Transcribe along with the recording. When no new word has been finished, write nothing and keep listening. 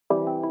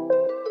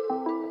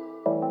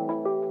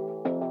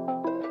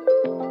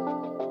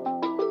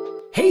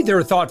Hey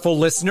there, thoughtful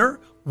listener.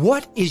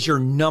 What is your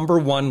number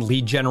one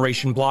lead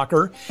generation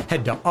blocker?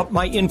 Head to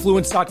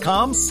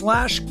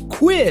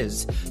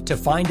upmyinfluence.com/quiz to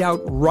find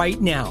out right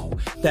now.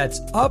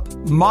 That's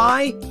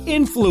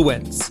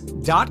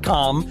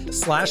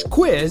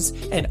upmyinfluence.com/quiz,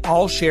 and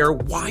I'll share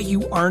why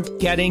you aren't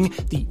getting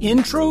the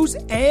intros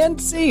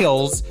and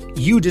sales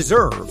you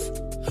deserve.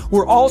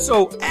 We're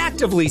also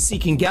actively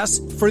seeking guests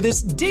for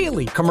this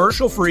daily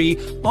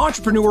commercial-free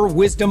entrepreneur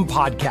wisdom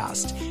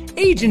podcast.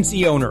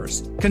 Agency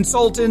owners,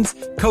 consultants,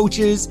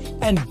 coaches,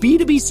 and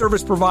B2B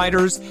service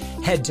providers,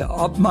 head to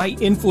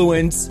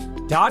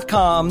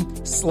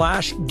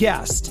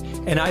upmyinfluence.com/guest.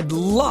 And I'd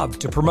love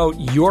to promote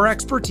your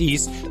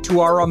expertise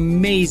to our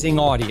amazing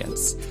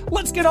audience.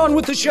 Let's get on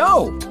with the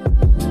show.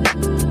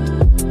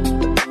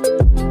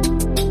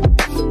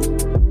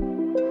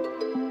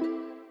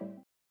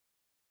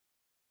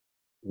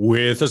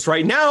 With us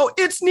right now,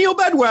 it's Neil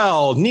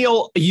Bedwell.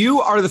 Neil,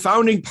 you are the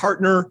founding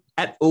partner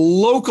at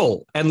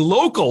Local, and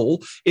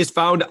Local is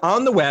found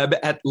on the web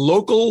at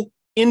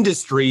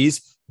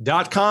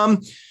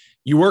localindustries.com.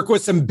 You work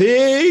with some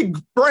big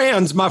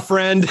brands, my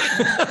friend.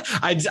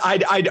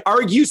 I'd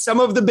argue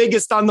some of the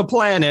biggest on the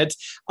planet.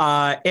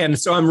 And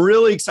so I'm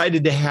really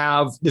excited to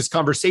have this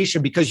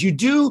conversation because you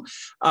do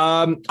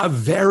a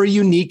very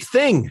unique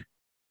thing.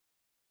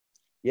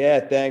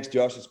 Yeah, thanks,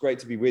 Josh. It's great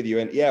to be with you.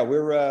 And yeah,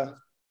 we're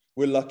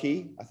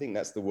lucky, I think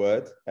that's the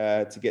word,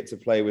 to get to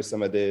play with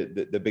some of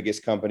the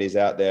biggest companies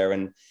out there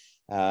and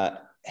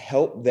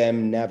help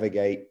them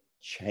navigate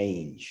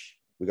change.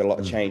 We've got a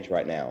lot of change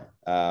right now.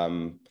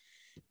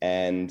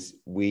 And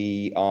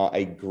we are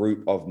a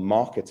group of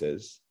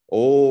marketers,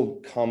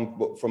 all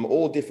come from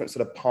all different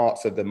sort of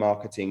parts of the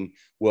marketing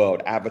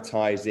world: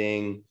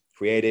 advertising,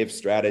 creative,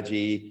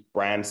 strategy,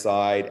 brand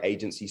side,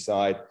 agency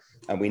side.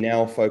 And we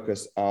now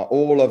focus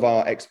all of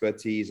our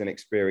expertise and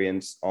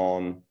experience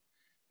on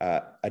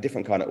a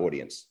different kind of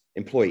audience,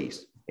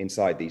 employees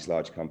inside these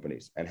large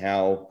companies, and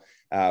how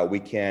we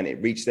can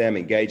reach them,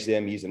 engage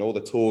them using all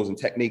the tools and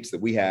techniques that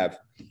we have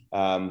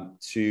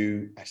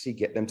to actually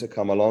get them to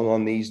come along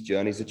on these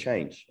journeys of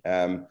change.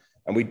 And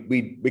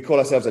we call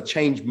ourselves a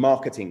change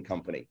marketing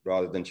company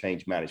rather than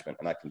change management.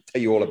 And I can tell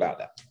you all about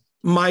that.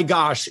 My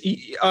gosh,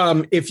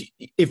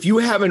 if you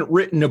haven't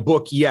written a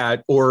book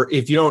yet, or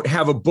if you don't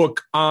have a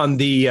book on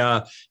the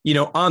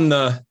on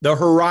the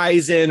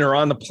horizon or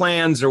on the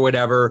plans or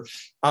whatever,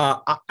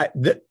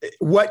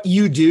 what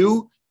you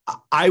do,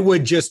 I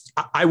would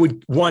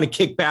want to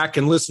kick back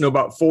and listen to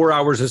about 4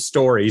 hours of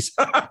stories.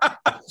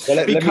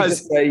 Let me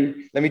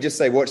just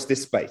say, watch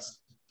this space.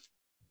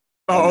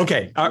 Oh,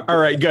 okay. All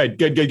right.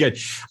 Good.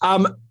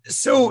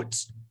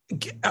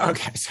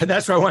 Okay, so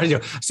that's what I want to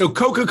do. So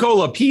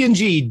Coca-Cola,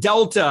 P&G,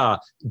 Delta,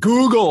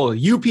 Google,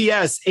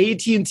 UPS,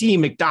 AT&T,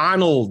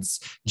 McDonald's,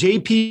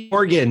 JP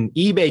Morgan,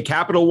 eBay,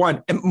 Capital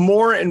One, and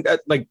more. And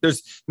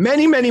there's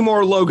many, many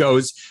more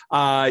logos.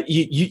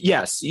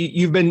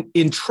 You've been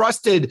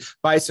entrusted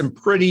by some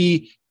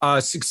pretty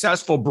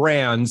successful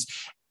brands.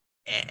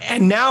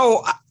 And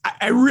now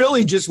I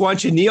really just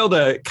want you, Neil,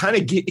 to kind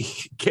of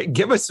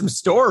give us some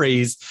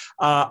stories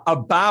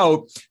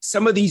about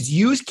some of these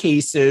use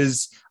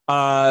cases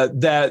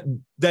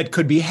that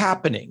could be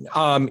happening.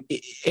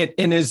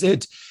 And is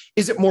it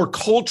more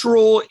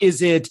cultural?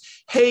 Is it,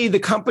 hey, the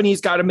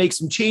company's got to make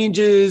some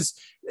changes?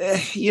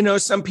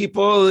 Some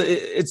people,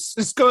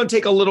 it's going to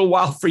take a little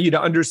while for you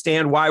to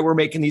understand why we're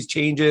making these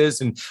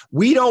changes. And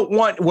we don't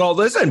want, well,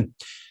 listen,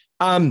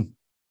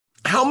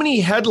 how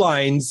many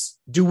headlines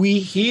do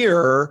we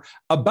hear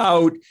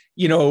about,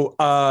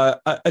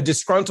 a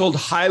disgruntled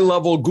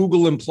high-level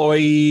Google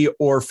employee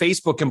or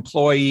Facebook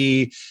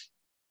employee?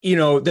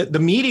 The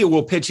media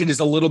will pitch it as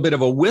a little bit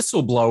of a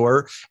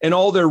whistleblower, and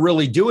all they're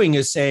really doing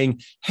is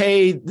saying,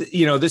 hey,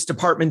 this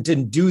department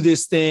didn't do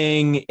this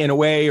thing in a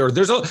way, or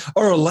there's a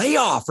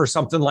layoff or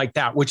something like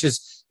that, which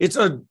is, it's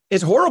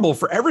horrible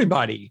for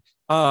everybody.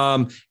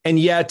 And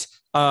yet,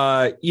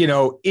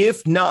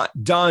 if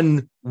not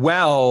done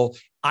well,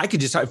 I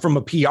could just, from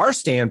a PR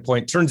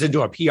standpoint, turns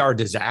into a PR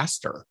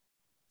disaster.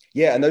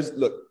 Yeah. And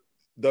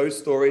those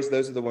stories,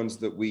 those are the ones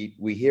that we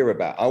hear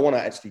about. I want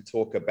to actually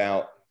talk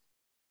about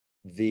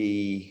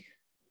the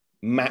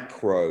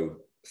macro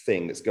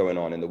thing that's going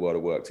on in the world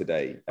of work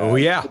today. Oh,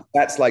 yeah.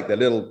 That's like the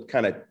little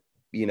kind of,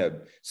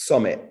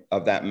 summit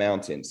of that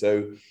mountain.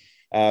 So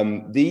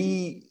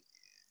the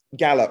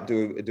Gallup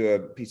do a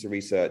piece of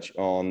research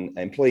on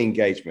employee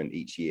engagement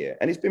each year,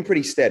 and it's been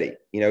pretty steady.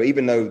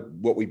 Even though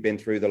what we've been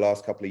through the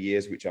last couple of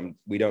years, which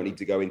we don't need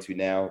to go into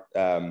now,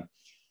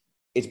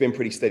 it's been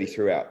pretty steady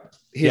throughout.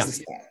 Here's the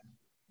stat.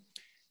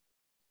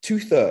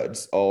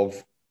 2/3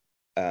 of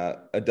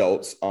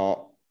adults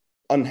are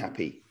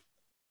unhappy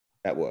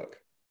at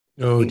work.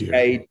 Oh,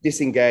 dear.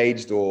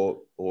 Disengaged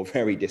or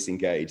very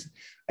disengaged.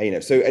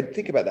 So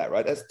think about that,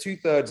 right? That's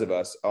 2/3 of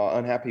us are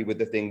unhappy with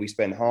the thing we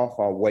spend half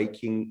our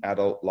waking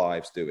adult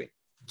lives doing.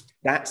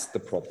 That's the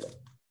problem.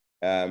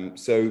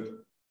 So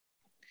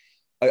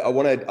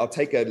I'll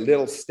take a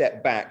little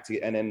step back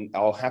and then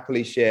I'll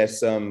happily share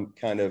some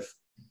kind of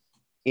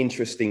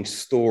interesting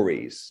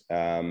stories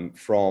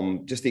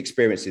from just the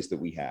experiences that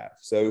we have.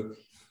 So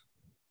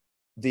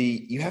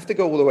you have to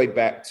go all the way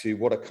back to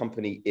what a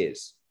company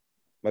is.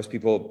 Most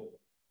people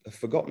have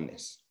forgotten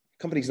this.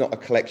 A company's not a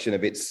collection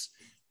of its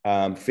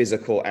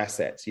physical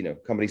assets. You know,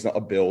 a company's not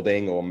a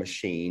building or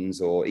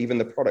machines or even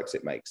the products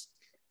it makes.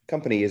 A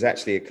company is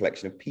actually a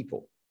collection of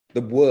people.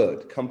 The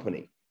word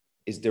company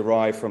is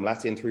derived from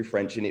Latin through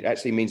French, and it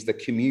actually means the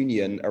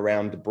communion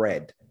around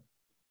bread.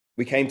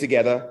 We came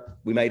together,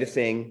 we made a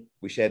thing,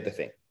 we shared the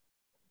thing.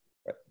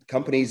 Right?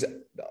 Companies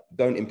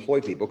don't employ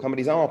people,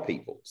 companies are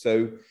people.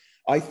 So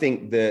I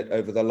think that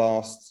over the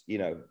last,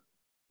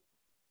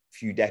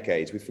 few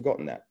decades, we've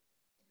forgotten that.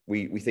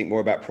 We think more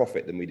about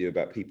profit than we do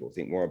about people.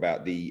 Think more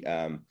about the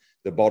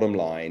bottom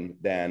line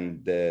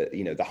than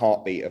the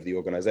heartbeat of the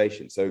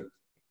organization. So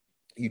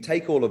you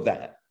take all of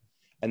that,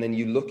 and then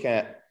you look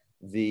at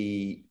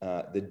the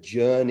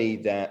journey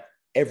that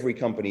every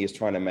company is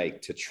trying to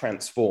make to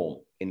transform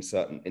in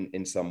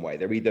some way.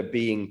 They're either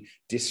being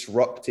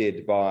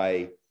disrupted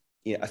by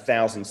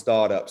 1,000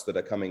 startups that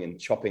are coming and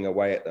chopping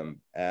away at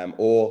them,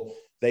 or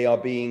they are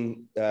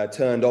being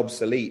turned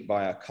obsolete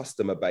by a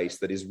customer base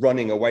that is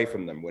running away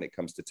from them when it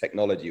comes to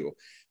technology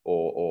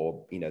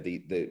or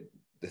the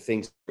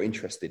things they're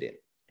interested in.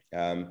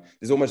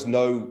 There's almost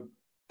no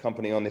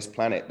company on this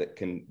planet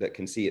that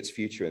can see its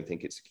future and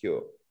think it's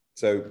secure.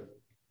 So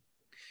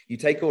you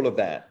take all of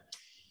that.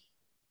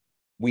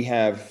 We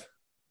have,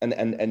 and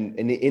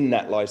in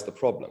that lies the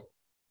problem.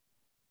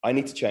 I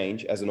need to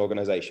change as an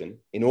organization.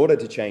 In order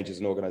to change as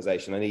an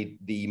organization, I need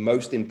the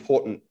most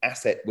important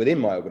asset within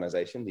my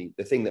organization,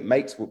 the thing that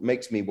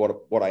makes me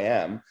what I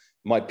am,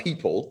 my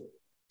people,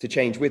 to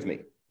change with me.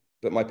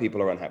 But my people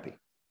are unhappy.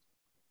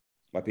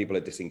 My people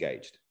are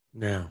disengaged.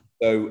 Yeah.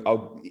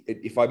 So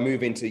if I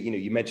move into,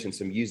 you mentioned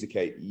some use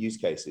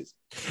cases.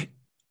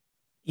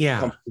 Yeah.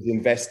 Companies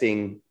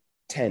investing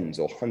tens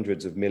or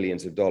hundreds of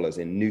millions of dollars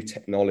in new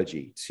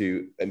technology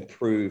to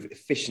improve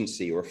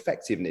efficiency or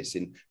effectiveness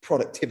in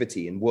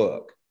productivity in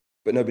work,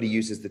 but nobody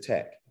uses the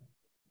tech.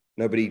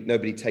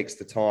 Nobody takes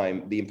the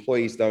time. The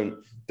employees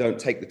don't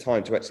take the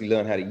time to actually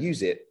learn how to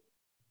use it.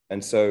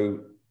 And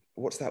so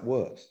what's that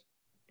worth?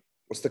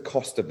 What's the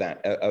cost of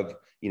that, of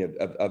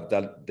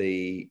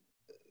the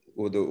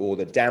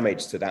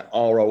damage to that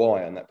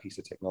ROI on that piece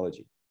of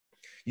technology?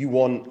 You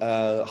want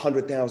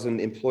 100,000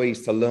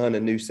 employees to learn a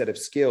new set of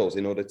skills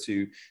in order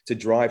to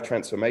drive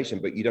transformation,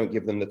 but you don't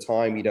give them the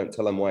time. You don't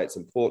tell them why it's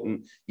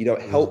important. You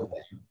don't help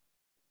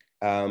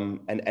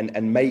them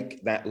and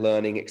make that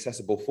learning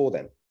accessible for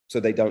them so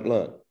they don't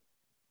learn.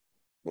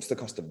 What's the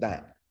cost of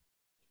that?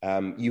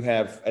 You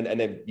have, and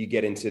then you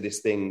get into this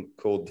thing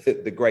called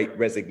the Great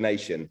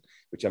Resignation,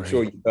 which I'm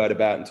sure you've heard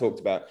about and talked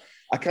about.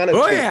 I kind of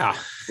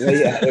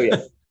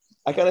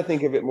I kind of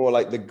think of it more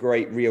like the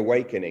Great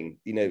Reawakening,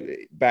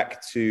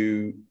 back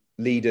to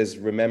leaders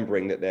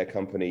remembering that their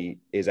company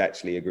is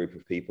actually a group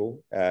of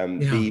people.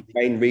 The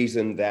main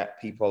reason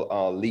that people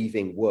are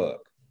leaving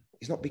work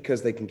is not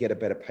because they can get a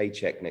better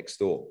paycheck next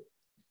door.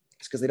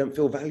 It's because they don't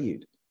feel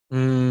valued. They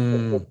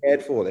don't feel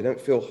cared for. They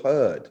don't feel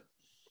heard.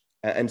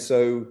 And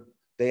so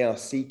they are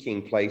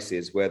seeking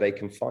places where they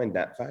can find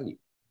that value.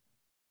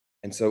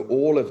 And so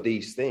all of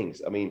these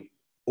things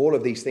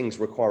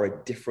require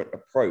a different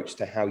approach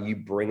to how you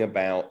bring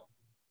about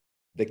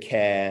the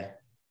care,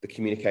 the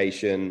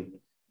communication,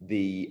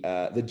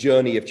 the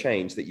journey of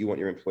change that you want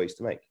your employees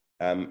to make.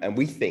 And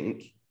we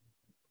think,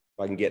 if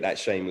I can get that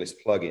shameless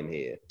plug in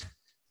here,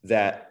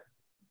 that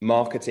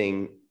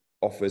marketing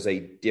offers a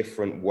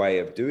different way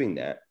of doing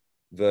that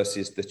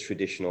versus the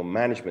traditional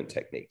management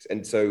techniques.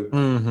 And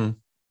so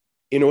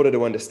in order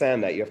to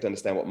understand that, you have to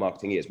understand what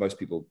marketing is. Most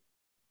people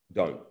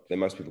don't.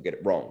 Most people get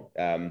it wrong.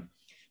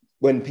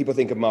 When people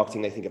think of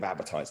marketing, they think of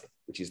advertising,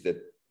 which is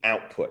the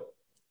output.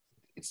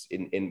 It's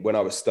when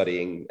I was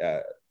studying a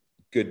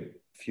good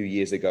few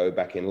years ago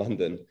back in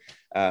London,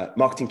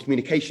 marketing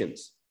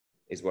communications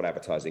is what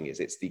advertising is.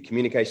 It's the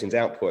communications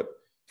output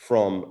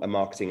from a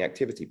marketing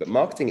activity. But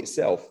marketing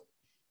itself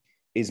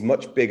is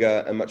much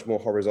bigger and much more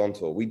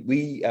horizontal.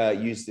 We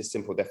use this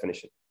simple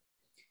definition.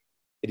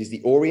 It is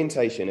the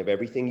orientation of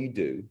everything you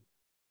do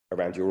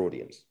around your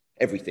audience,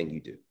 everything you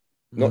do.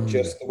 Not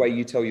just the way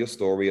you tell your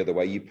story or the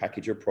way you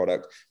package your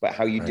product, but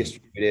how you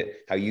distribute it,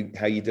 how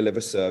you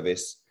deliver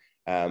service,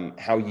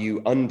 how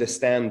you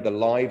understand the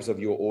lives of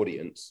your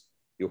audience,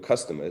 your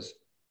customers,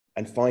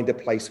 and find a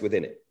place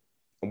within it.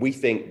 And we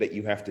think that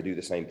you have to do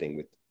the same thing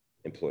with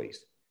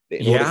employees.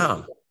 In order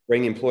to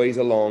bring employees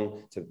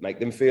along, to make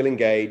them feel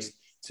engaged,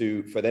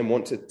 for them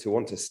want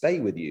to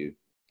stay with you,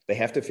 they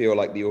have to feel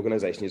like the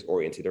organization is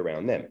oriented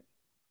around them.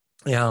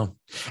 Yeah.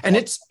 And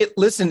it's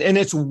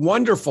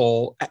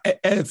wonderful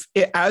if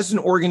as an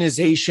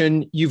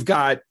organization, you've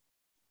got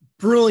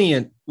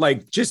brilliant,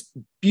 just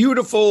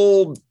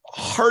beautiful,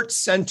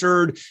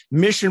 heart-centered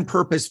mission,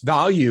 purpose,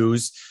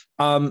 values.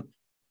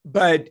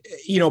 But,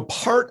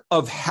 part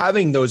of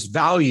having those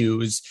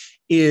values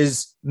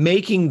is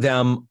making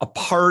them a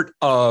part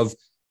of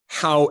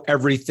how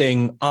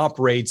everything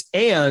operates,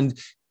 and,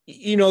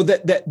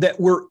 that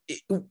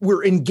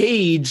we're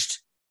engaged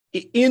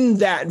in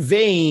that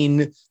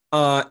vein,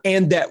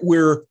 and that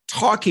we're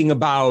talking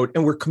about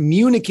and we're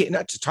communicating,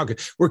 not just talking,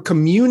 we're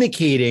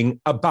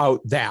communicating about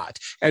that.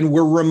 And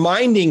we're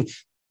reminding,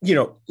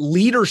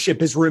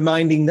 leadership is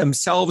reminding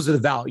themselves of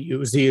the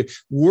values, the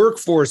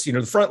workforce, the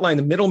frontline,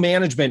 the middle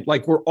management,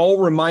 like we're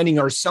all reminding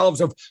ourselves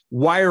of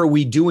why are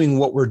we doing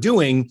what we're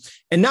doing,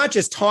 and not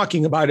just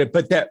talking about it,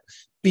 but that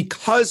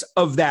because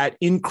of that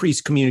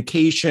increased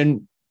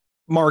communication,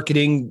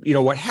 marketing,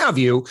 what have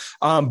you,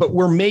 but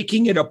we're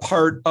making it a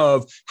part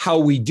of how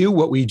we do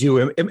what we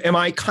do. Am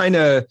I kind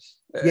of,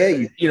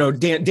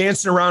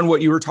 dancing around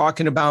what you were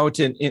talking about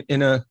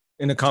in a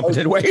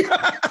competent way?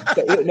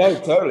 No,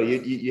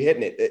 totally. You're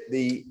hitting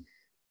it.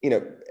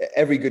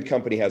 Every good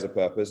company has a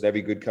purpose, and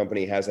every good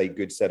company has a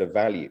good set of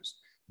values.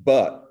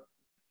 But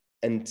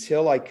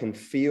until I can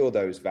feel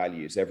those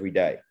values every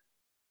day,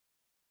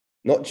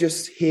 not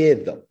just hear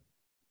them,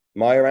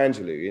 Maya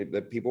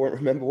Angelou, people won't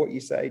remember what you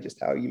say, just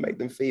how you make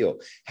them feel.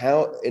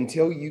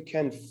 Until you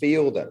can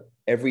feel them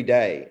every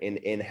day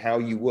in how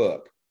you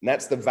work. And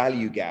that's the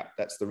value gap.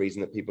 That's the reason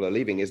that people are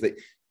leaving, is that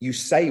you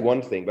say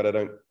one thing, but I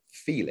don't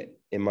feel it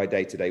in my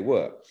day-to-day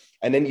work.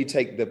 And then you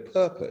take the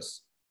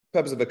purpose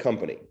of a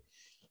company.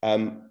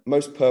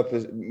 Most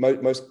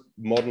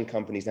modern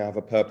companies now have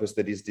a purpose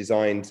that is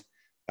designed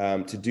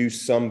to do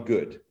some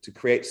good, to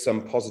create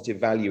some positive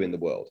value in the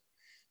world.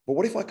 But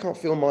what if I can't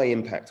feel my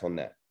impact on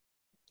that?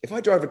 If I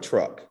drive a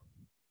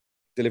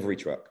delivery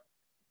truck,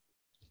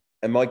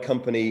 and my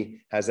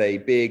company has a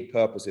big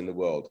purpose in the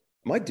world,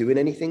 am I doing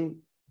anything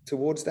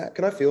towards that?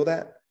 Can I feel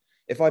that?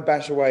 If I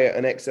bash away at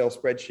an Excel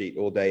spreadsheet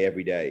all day,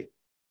 every day,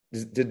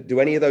 do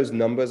any of those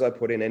numbers I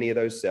put in any of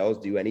those cells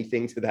do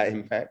anything to that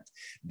impact?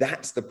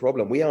 That's the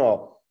problem. We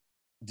are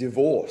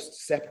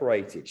divorced,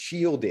 separated,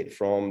 shielded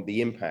from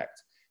the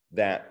impact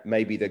that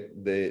maybe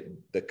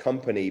the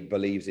company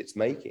believes it's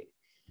making.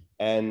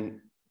 And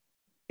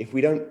if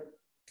we don't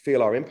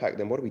feel our impact,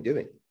 then what are we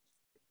doing?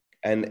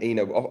 And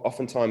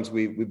oftentimes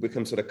we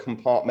become sort of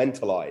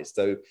compartmentalized.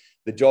 So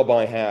the job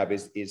I have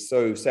is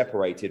so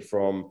separated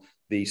from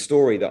the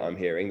story that I'm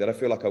hearing that I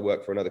feel like I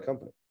work for another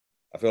company.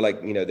 I feel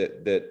like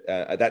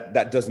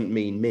that doesn't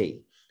mean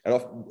me.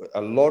 And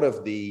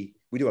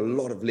we do a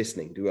lot of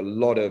listening, do a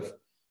lot of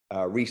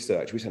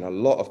research. We spend a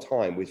lot of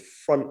time with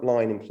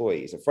frontline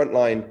employees, and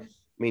frontline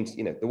means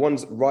the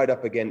ones right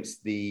up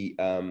against the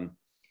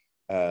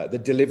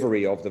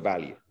delivery of the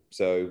value.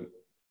 So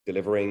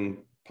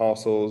delivering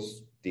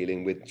parcels,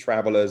 dealing with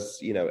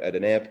travelers, at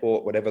an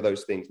airport, whatever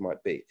those things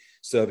might be,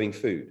 serving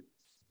food.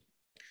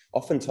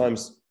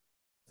 Oftentimes,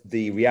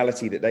 the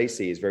reality that they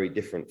see is very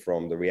different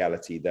from the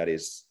reality that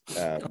is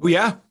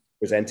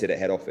presented at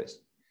head office.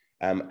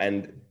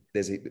 And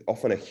there's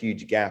often a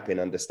huge gap in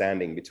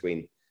understanding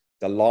between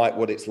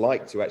what it's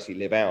like to actually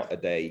live out a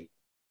day,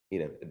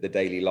 the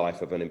daily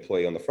life of an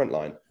employee on the front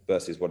line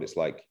versus what it's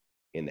like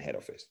in the head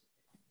office.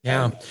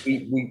 Yeah.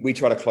 We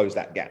try to close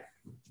that gap.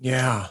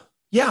 Yeah.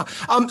 Yeah.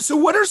 So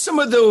what are some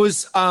of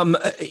those,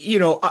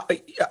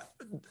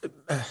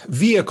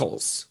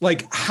 vehicles?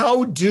 Like,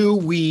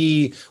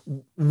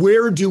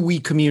 where do we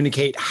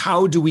communicate?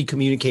 How do we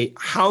communicate?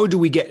 How do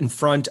we get in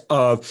front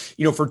of,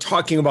 if we're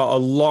talking about a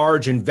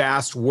large and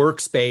vast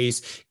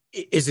workspace,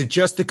 is it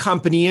just the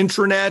company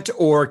intranet,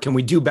 or can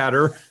we do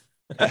better?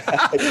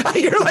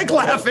 You're like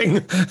laughing.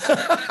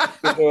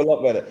 We do a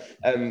lot better.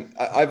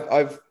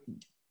 I've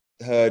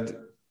heard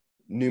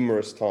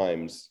numerous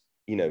times,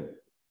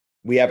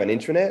 we have an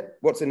intranet.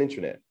 What's an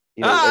intranet?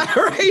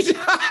 Right.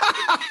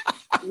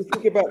 You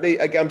think about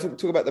I'm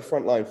talking about the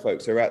frontline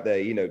folks who are out there,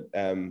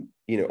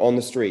 on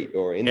the street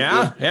or in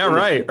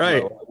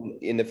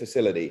the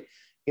facility.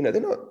 They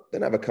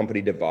don't have a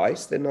company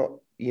device. They're not,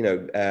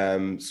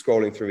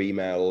 scrolling through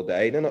email all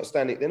day. They're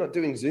not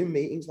doing Zoom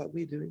meetings like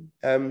we're doing.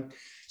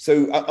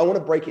 So I want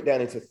to break it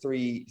down into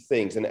three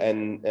things.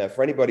 And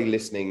for anybody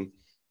listening,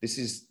 this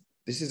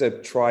is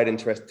a tried and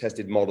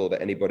tested model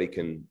that anybody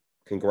can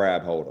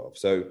grab hold of.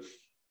 So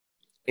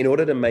in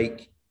order to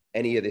make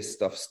any of this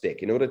stuff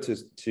stick, in order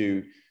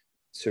to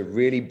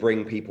really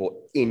bring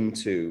people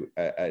into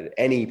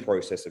any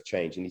process of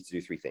change, you need to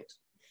do three things.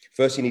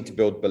 First, you need to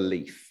build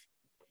belief.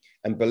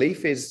 And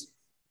belief is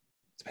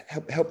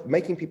help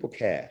making people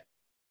care,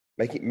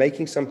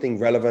 making something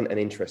relevant and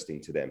interesting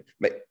to them,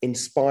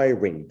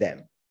 inspiring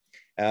them.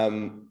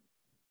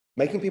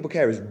 Making people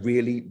care is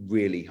really,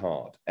 really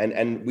hard.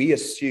 And we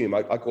assume,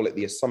 I call it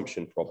the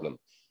assumption problem,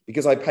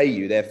 because I pay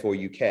you, therefore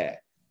you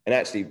care. And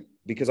actually,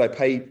 because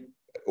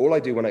all I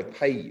do when I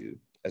pay you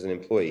as an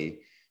employee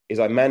is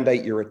I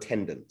mandate your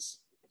attendance.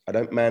 I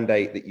don't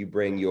mandate that you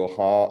bring your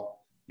heart,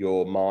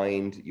 your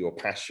mind, your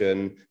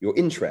passion, your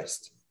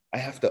interest. I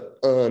have to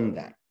earn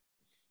that.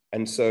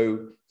 And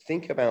so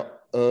think about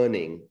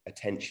earning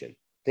attention.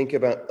 Think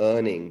about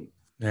earning.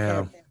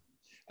 Yeah.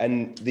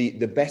 And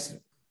the best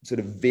sort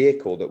of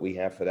vehicle that we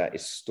have for that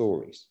is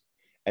stories.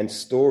 And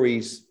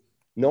stories,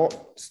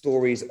 not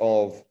stories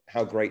of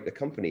how great the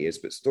company is,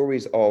 but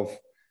stories of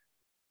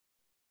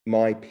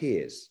my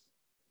peers.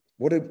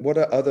 What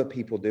are other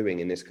people doing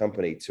in this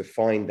company to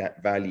find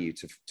that value,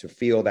 to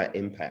feel that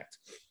impact?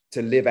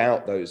 to live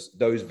out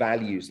those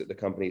values that the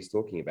company is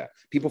talking about.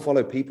 People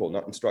follow people,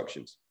 not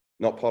instructions,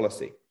 not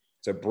policy.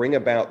 So bring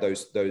about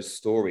those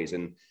stories,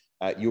 and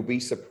you'll be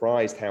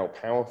surprised how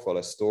powerful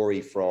a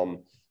story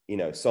from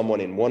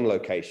someone in one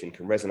location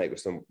can resonate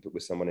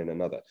with someone in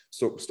another.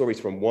 So stories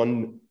from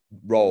one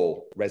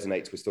role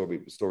resonates with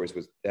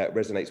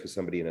resonates with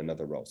somebody in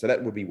another role. So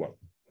that would be one.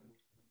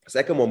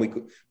 Second one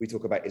we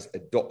talk about is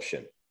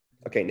adoption.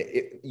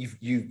 Okay,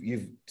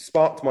 you've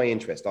sparked my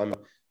interest. I'm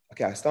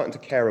starting to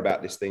care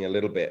about this thing a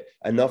little bit,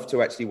 enough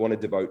to actually want to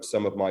devote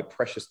some of my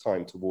precious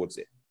time towards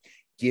it.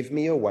 Give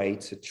me a way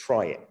to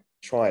trial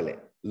it,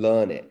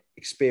 learn it,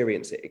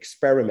 experience it,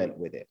 experiment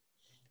with it.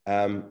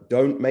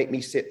 Don't make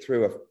me sit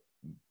through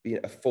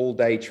a full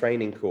day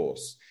training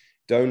course.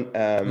 Don't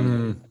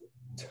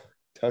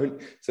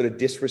sort of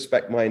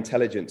disrespect my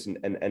intelligence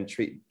and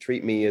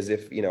treat me as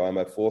if I'm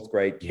a fourth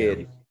grade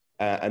kid,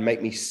 and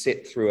make me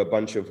sit through a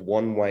bunch of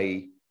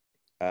one-way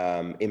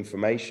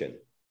information.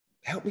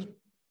 Help me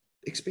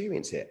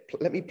experience it.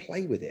 Let me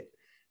play with it.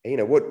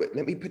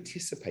 Let me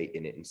participate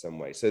in it in some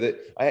way, so that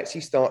I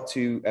actually start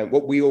to.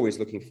 What we're always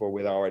looking for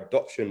with our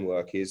adoption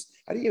work is,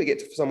 how do you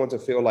get someone to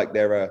feel like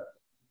they're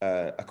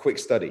a quick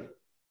study?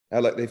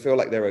 How like they feel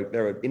like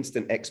they're an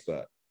instant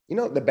expert.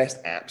 The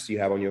best apps you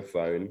have on your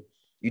phone.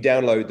 You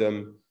download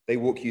them. They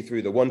walk you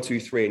through the 1, 2,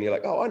 3, and you're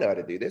like, oh, I know how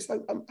to do this. I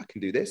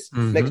can do this.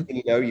 Mm-hmm. Next thing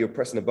you know, you're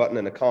pressing a button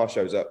and a car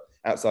shows up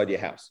outside your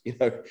house.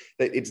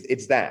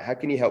 It's that. How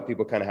can you help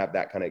people kind of have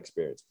that kind of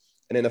experience?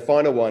 And then the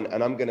final one,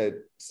 and I'm going to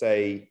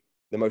say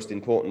the most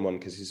important one,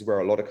 because this is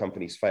where a lot of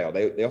companies fail.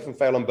 They often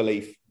fail on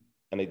belief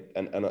and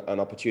an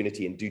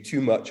opportunity, and do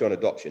too much on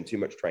adoption, too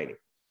much training.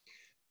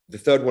 The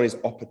third one is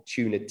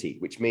opportunity,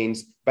 which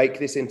means bake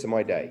this into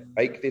my day.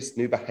 Bake this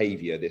new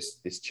behavior,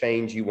 this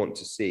change you want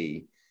to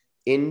see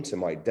into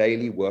my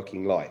daily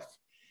working life.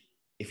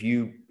 If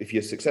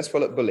you're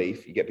successful at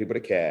belief, you get people to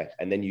care,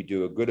 and then you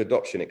do a good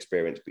adoption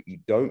experience, but you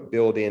don't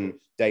build in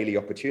daily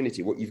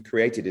opportunity, what you've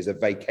created is a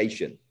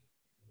vacation.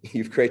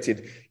 You've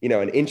created,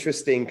 an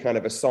interesting kind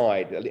of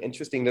aside, an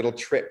interesting little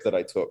trip that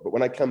I took. But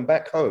when I come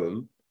back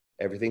home,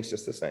 everything's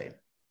just the same.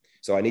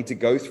 So I need to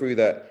go through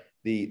the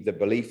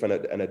belief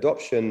and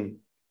adoption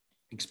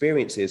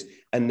experiences,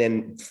 and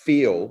then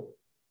feel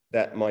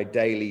that my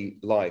daily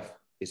life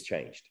is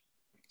changed,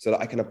 so that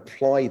I can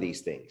apply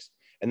these things.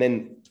 And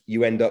then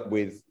you end up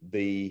with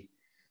the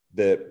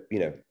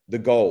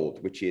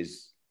gold, which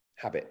is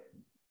habit,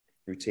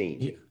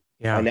 routine.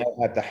 Yeah. I now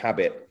have the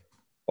habit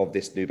of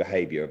this new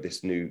behavior, of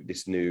this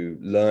new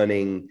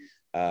learning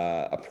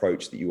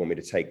approach that you want me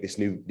to take, this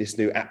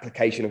new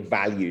application of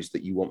values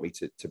that you want me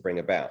to bring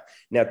about.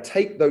 Now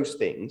take those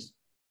things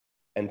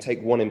and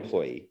take one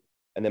employee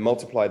and then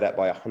multiply that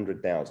by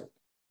 100,000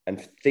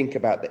 and think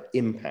about the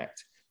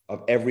impact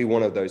of every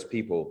one of those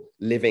people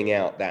living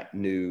out that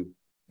new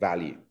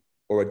value,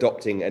 or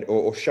adopting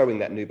or showing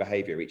that new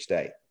behavior each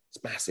day.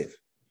 It's massive.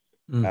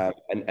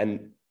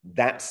 And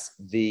that's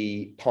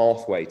the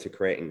pathway to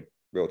creating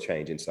real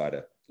change inside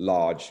a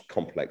large,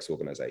 complex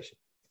organization.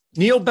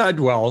 Neil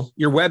Bedwell,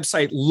 your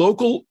website,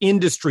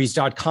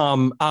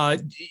 localindustries.com.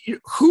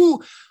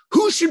 Who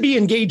should be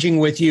engaging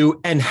with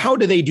you, and how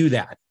do they do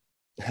that?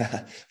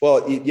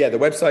 Well, yeah, the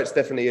website's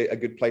definitely a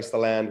good place to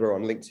land. We're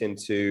on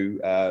LinkedIn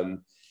too.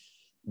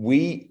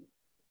 We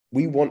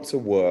want to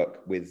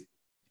work with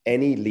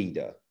any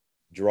leader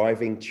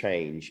driving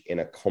change in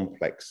a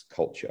complex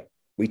culture.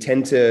 We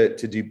tend to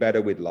do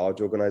better with large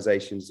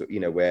organizations,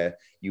 where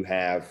you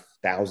have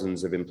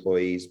thousands of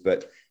employees,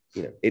 but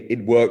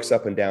it works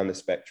up and down the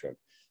spectrum.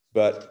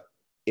 But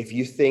if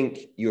you think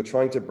you're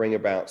trying to bring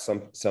about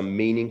some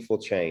meaningful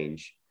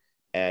change,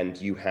 and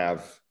you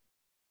have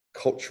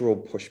cultural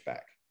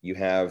pushback, you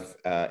have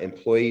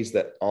employees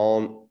that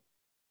aren't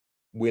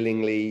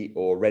willingly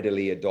or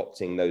readily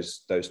adopting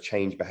those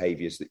change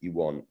behaviors that you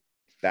want,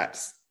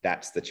 that's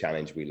the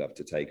challenge we love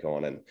to take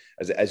on. And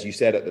as you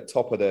said at the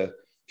top of the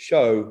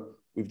show,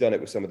 we've done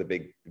it with some of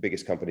the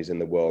biggest companies in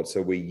the world.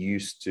 So we're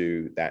used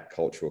to that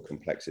cultural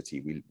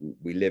complexity.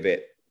 We live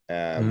it,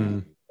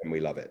 and we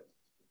love it.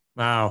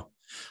 Wow.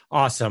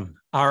 Awesome.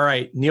 All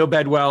right. Neil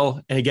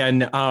Bedwell. And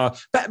again,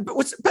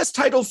 what's the best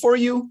title for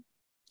you?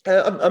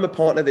 I'm a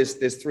partner.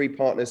 There's 3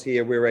 partners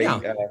here. We're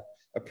a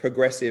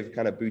progressive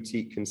kind of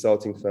boutique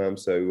consulting firm.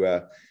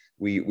 So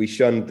we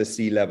shunned the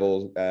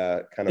C-level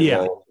kind of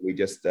role. We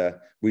just,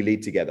 we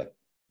lead together.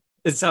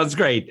 It sounds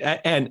great.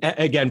 And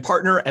again,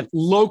 partner at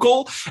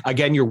Local.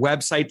 Again, your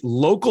website,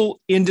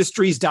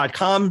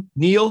 localindustries.com.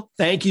 Neil,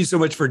 thank you so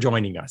much for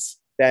joining us.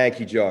 Thank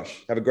you,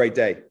 Josh. Have a great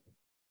day.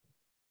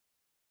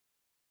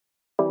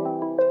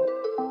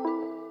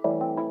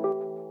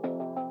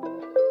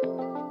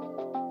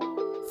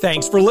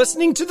 Thanks for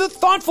listening to the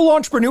Thoughtful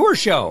Entrepreneur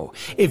Show.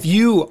 If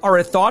you are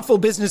a thoughtful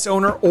business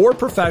owner or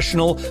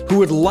professional who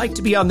would like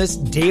to be on this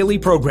daily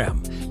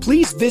program,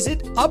 please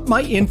visit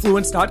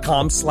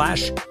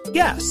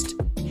upmyinfluence.com/guest.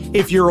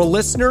 If you're a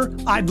listener,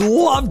 I'd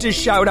love to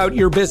shout out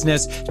your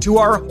business to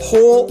our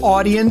whole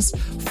audience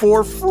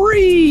for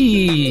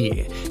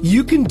free.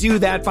 You can do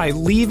that by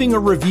leaving a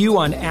review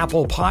on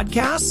Apple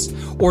Podcasts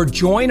or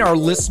join our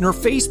listener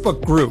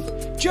Facebook group.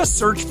 Just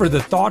search for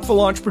The Thoughtful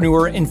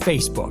Entrepreneur in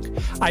Facebook.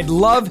 I'd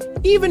love,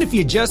 even if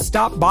you just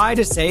stop by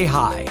to say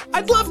hi,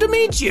 I'd love to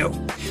meet you.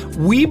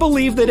 We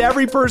believe that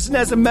every person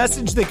has a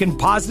message that can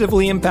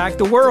positively impact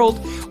the world.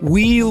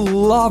 We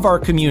love our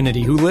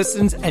community who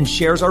listens and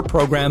shares our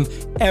program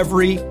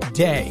every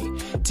day.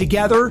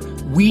 Together,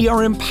 we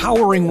are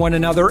empowering one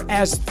another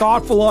as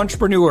thoughtful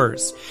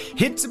entrepreneurs.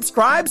 Hit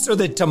subscribe so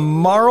that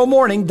tomorrow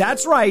morning,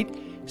 that's right,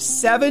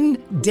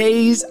 7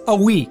 days a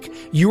week,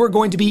 you are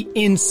going to be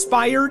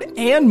inspired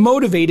and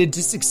motivated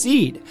to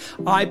succeed.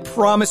 I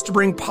promise to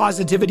bring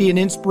positivity and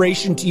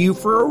inspiration to you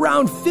for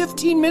around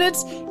 15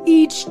 minutes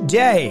each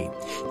day.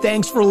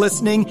 Thanks for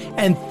listening,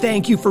 and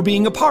thank you for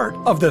being a part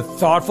of the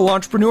Thoughtful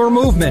Entrepreneur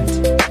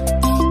movement.